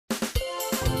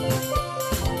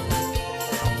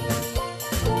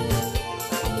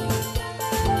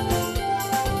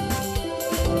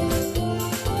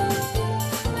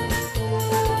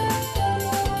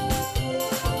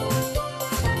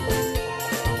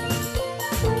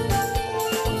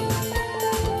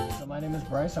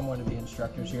Bryce. I'm one of the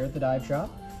instructors here at the dive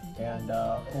shop, and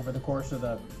over the course of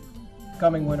the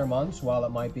coming winter months, while it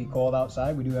might be cold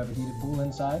outside, we do have a heated pool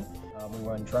inside. We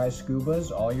run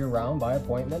Scubas all year round by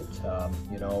appointment.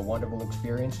 You know, a wonderful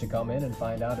experience to come in and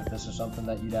find out if this is something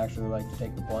that you'd actually like to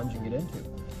take the plunge and get into.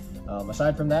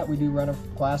 Aside from that, we do run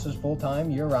classes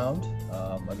full-time year-round.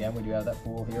 Again, we do have that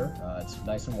pool here. It's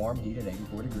nice and warm, heated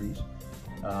 84 degrees.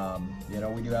 You know,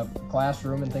 we do have a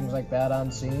classroom and things like that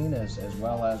on scene, as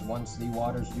well as once the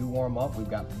waters do warm up, we've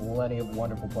got plenty of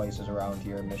wonderful places around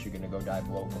here in Michigan to go dive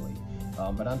locally.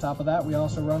 But on top of that, we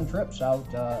also run trips out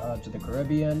to the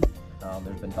Caribbean.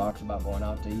 There's been talks about going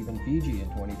out to even Fiji in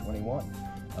 2021.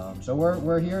 So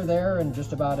we're here, there, and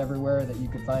just about everywhere that you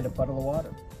could find a puddle of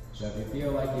water. So if you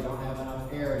feel like you don't have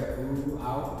enough air to ooh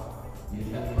out, you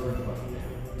just have to bird button down,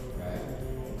 okay?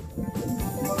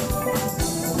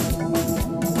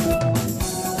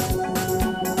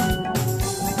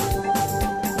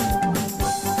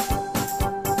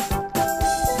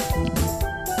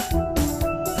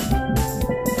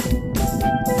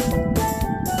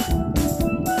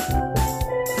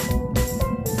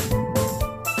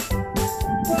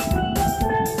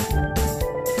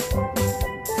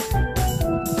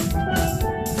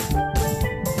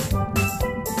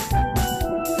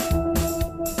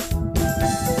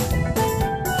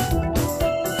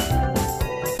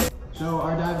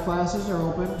 Classes are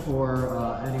open for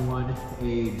anyone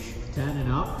age 10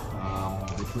 and up.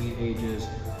 Between ages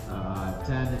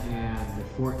 10 and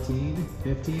 14,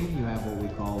 15, you have what we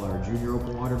call our junior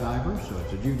open water diver. So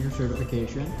it's a junior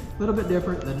certification, a little bit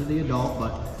different than the adult,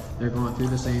 but they're going through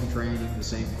the same training, the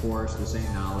same course, the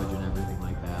same knowledge and everything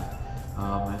like that.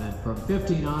 And then from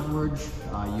 15 onwards,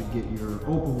 you get your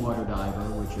open water diver,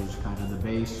 which is kind of the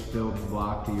base building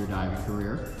block to your diving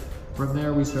career. From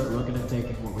there, we start looking at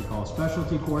taking what we call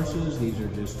specialty courses. These are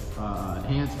just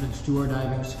enhancements to our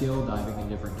diving skill, diving in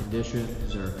different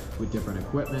conditions or with different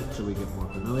equipment so we get more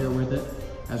familiar with it.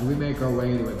 As we make our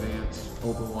way to advanced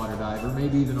open water diver,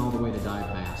 maybe even all the way to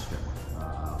dive master,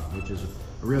 which is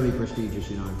really prestigious,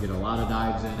 you know, get a lot of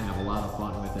dives in, have a lot of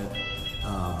fun with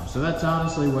it. So that's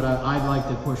honestly what I'd like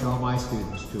to push all my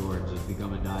students towards, is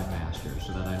become a dive master,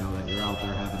 so that I know that you're out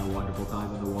there having a wonderful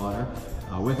time in the water,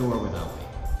 with or without me.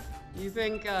 You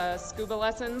think scuba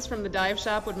lessons from the dive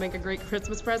shop would make a great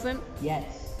Christmas present?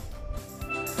 Yes.